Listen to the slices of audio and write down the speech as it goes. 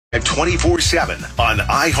At 24/7 on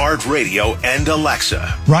iHeartRadio and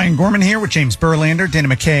Alexa. Ryan Gorman here with James Berlander. Dana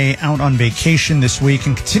McKay out on vacation this week.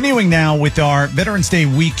 And continuing now with our Veterans Day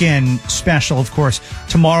weekend special. Of course,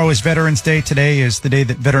 tomorrow is Veterans Day. Today is the day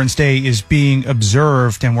that Veterans Day is being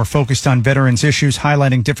observed. And we're focused on veterans issues,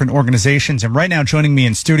 highlighting different organizations. And right now joining me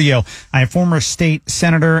in studio, I have former state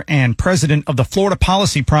senator and president of the Florida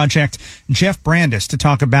Policy Project, Jeff Brandes, to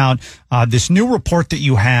talk about this new report that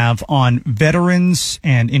you have on veterans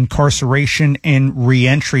and incarceration and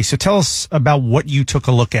reentry. So tell us about what you took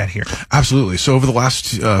a look at here. Absolutely. So over the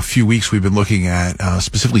last few weeks, we've been looking at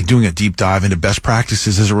specifically doing a deep dive into best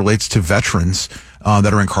practices as it relates to veterans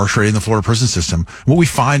that are incarcerated in the Florida prison system. What we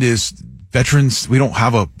find is veterans, we don't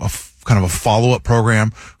have a kind of a follow-up program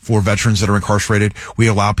for veterans that are incarcerated. We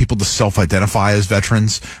allow people to self-identify as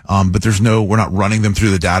veterans, but we're not running them through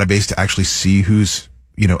the database to actually see who's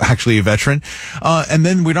actually a veteran. And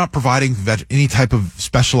then we're not providing any type of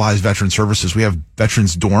specialized veteran services. We have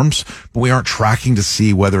veterans dorms, but we aren't tracking to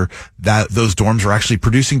see whether those dorms are actually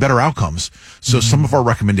producing better outcomes. So some of our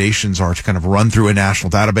recommendations are to kind of run through a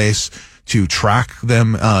national database to track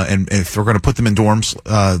them, and if we're going to put them in dorms,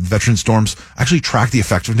 veterans dorms, actually track the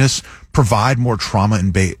effectiveness, provide more trauma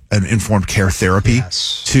and informed care therapy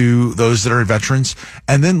to those that are veterans,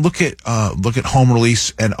 and then look at home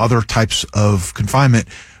release and other types of confinement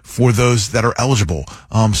for those that are eligible.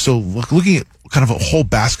 So looking at kind of a whole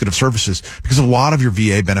basket of services, because a lot of your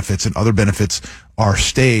VA benefits and other benefits are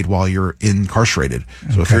stayed while you're incarcerated.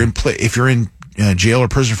 So if you're in jail or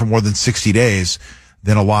prison for more than 60 days,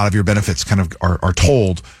 then a lot of your benefits kind of are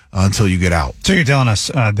told until you get out. So you're telling us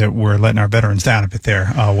that we're letting our veterans down a bit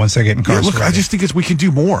there once they get incarcerated. Yeah, look, I just think we can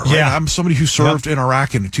do more. Right? Yeah. I'm somebody who served in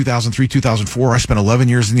Iraq in 2003, 2004. I spent 11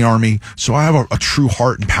 years in the Army, so I have a true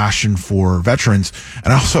heart and passion for veterans,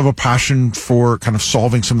 and I also have a passion for kind of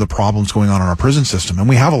solving some of the problems going on in our prison system, and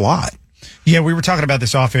we have a lot. Yeah, we were talking about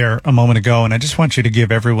this off air a moment ago, and I just want you to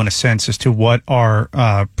give everyone a sense as to what our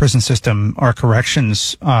prison system, our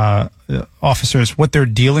corrections officers, what they're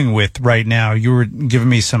dealing with right now. You were giving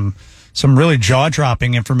me some really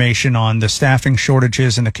jaw-dropping information on the staffing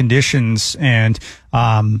shortages and the conditions, and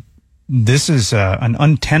this is an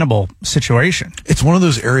untenable situation. It's one of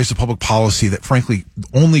those areas of public policy that, frankly,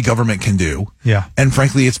 only government can do. Yeah. And,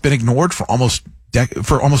 frankly, it's been ignored for almost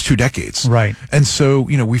 2 decades. Right. And so,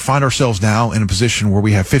 we find ourselves now in a position where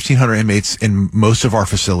we have 1,500 inmates in most of our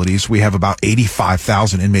facilities. We have about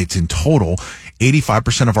 85,000 inmates in total.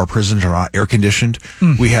 85% of our prisons are not air conditioned.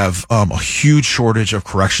 We have a huge shortage of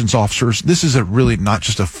corrections officers. This is really not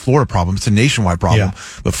just a Florida problem. It's a nationwide problem. Yeah.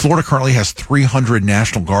 But Florida currently has 300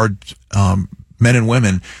 National Guard men and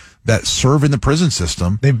women that serve in the prison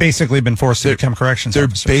system. They've basically been forced to become corrections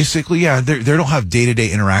officers. Basically, they don't have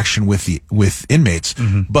day-to-day interaction with inmates,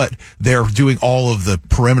 but they're doing all of the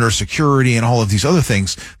perimeter security and all of these other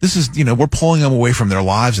things. This is, we're pulling them away from their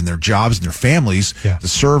lives and their jobs and their families to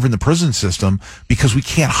serve in the prison system because we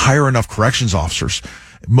can't hire enough corrections officers.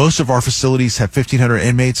 Most of our facilities have 1,500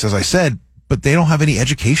 inmates, as I said, but they don't have any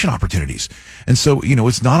education opportunities. And so,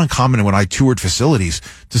 it's not uncommon when I toured facilities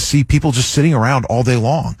to see people just sitting around all day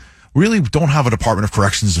long. Really don't have a Department of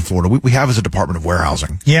Corrections in Florida. We have as a Department of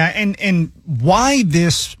Warehousing. Yeah, and why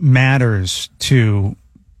this matters to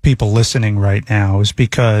people listening right now is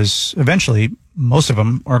because eventually most of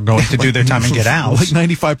them are going to do their time and get out. Like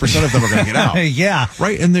 95% of them are going to get out. Yeah.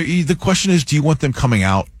 Right, and the question is, do you want them coming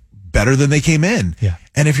out better than they came in? Yeah.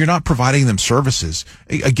 And if you're not providing them services,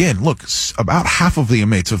 again, look, about half of the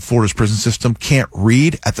inmates of Florida's prison system can't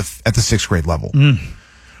read at the 6th grade level.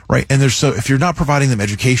 Right. And if you're not providing them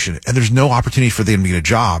education and there's no opportunity for them to get a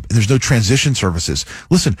job and there's no transition services,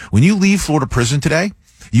 listen, when you leave Florida prison today,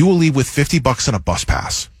 you will leave with $50 and a bus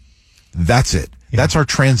pass. That's it. Yeah. That's our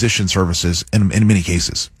transition services in many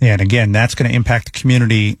cases. Yeah. And again, that's going to impact the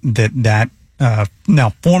community that now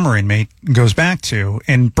former inmate goes back to.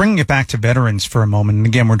 And bringing it back to veterans for a moment. And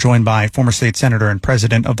again, we're joined by former state senator and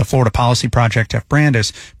president of the Florida Policy Project, Jeff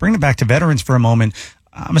Brandes. Bringing it back to veterans for a moment.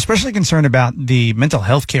 I'm especially concerned about the mental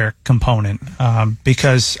health care component,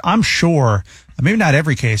 because I'm sure, maybe not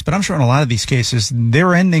every case, but I'm sure in a lot of these cases,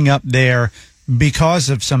 they're ending up there because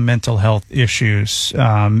of some mental health issues.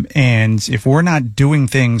 And if we're not doing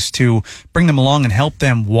things to bring them along and help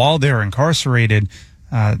them while they're incarcerated,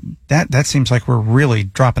 that seems like we're really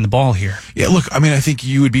dropping the ball here. Yeah, look, I mean, I think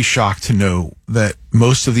you would be shocked to know that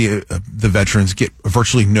most of the veterans get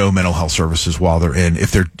virtually no mental health services while they're in.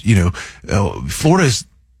 If they're, Florida's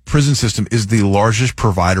prison system is the largest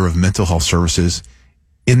provider of mental health services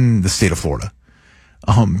in the state of Florida,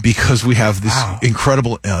 because we have this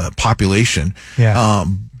incredible population. Yeah.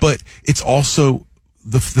 But it's also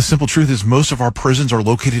the simple truth is most of our prisons are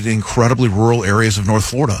located in incredibly rural areas of North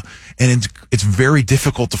Florida. And it's very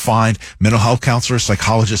difficult to find mental health counselors,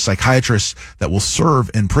 psychologists, psychiatrists that will serve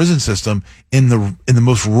in prison system in the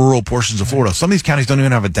most rural portions of Florida. Some of these counties don't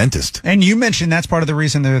even have a dentist. And you mentioned that's part of the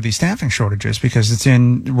reason there are these staffing shortages, because it's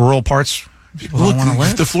in rural parts. Look,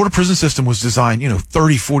 the Florida prison system was designed,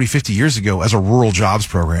 30, 40, 50 years ago as a rural jobs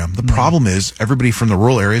program. The problem is everybody from the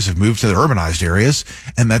rural areas have moved to the urbanized areas,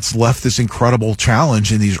 and that's left this incredible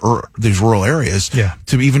challenge in these rural areas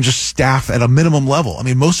to even just staff at a minimum level. I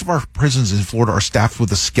mean, most of our prisons in Florida are staffed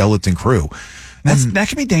with a skeleton crew. That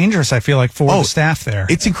can be dangerous, I feel like, for the staff there.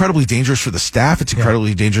 It's incredibly dangerous for the staff. It's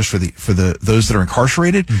incredibly dangerous for those that are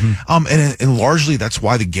incarcerated. And largely that's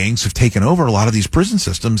why the gangs have taken over a lot of these prison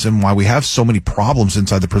systems, and why we have so many problems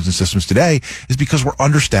inside the prison systems today is because we're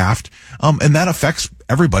understaffed. And that affects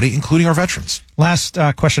everybody, including our veterans. Last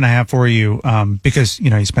question I have for you, because,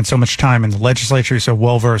 you spent so much time in the legislature, you're so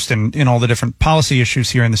well-versed in all the different policy issues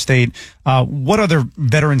here in the state. What other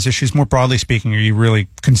veterans issues, more broadly speaking, are you really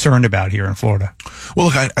concerned about here in Florida? Well,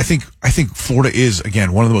 look, I think Florida is,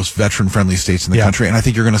 again, one of the most veteran-friendly states in the country, and I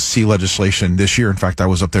think you're going to see legislation this year. In fact, I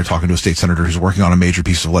was up there talking to a state senator who's working on a major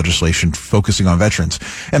piece of legislation focusing on veterans.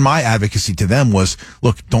 And my advocacy to them was,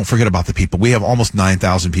 look, don't forget about the people. We have almost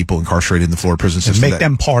 9,000 people incarcerated in the Florida prison system. Make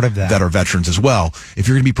them part of that. That are veterans as well. If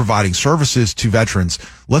you're going to be providing services to veterans,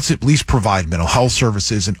 let's at least provide mental health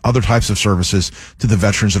services and other types of services to the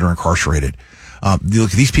veterans that are incarcerated.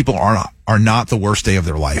 Look, these people are not the worst day of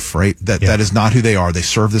their life, right? That is not who they are. They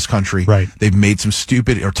serve this country. Right. They've made some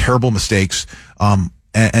stupid or terrible mistakes.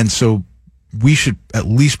 And so we should at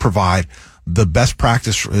least provide the best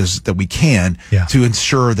practices that we can to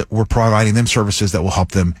ensure that we're providing them services that will help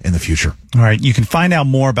them in the future. All right. You can find out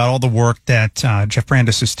more about all the work that Jeff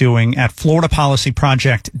Brandes is doing at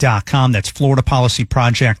floridapolicyproject.com. That's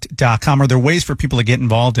floridapolicyproject.com. Are there ways for people to get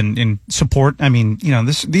involved and support? I mean,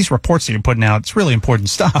 these reports that you're putting out, it's really important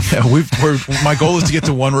stuff. Yeah, my goal is to get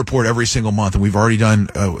to one report every single month, and we've already done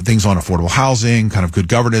things on affordable housing, kind of good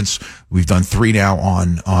governance. We've done 3 now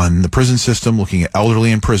on the prison system, looking at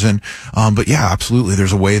elderly in prison. But yeah, absolutely.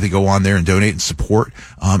 There's a way to go on there and donate and support.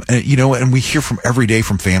 And we hear from every day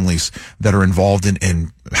from families that are involved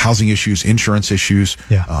in housing issues, insurance issues,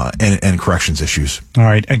 and corrections issues. All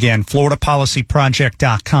right. Again,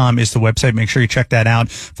 floridapolicyproject.com is the website. Make sure you check that out.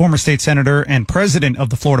 Former state senator and president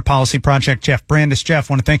of the Florida Policy Project, Jeff Brandes. Jeff,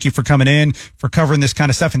 I want to thank you for coming in, for covering this kind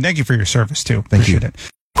of stuff, and thank you for your service too. Appreciate it.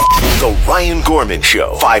 The Ryan Gorman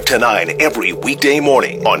Show, 5 to 9 every weekday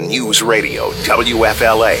morning on News Radio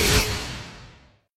WFLA.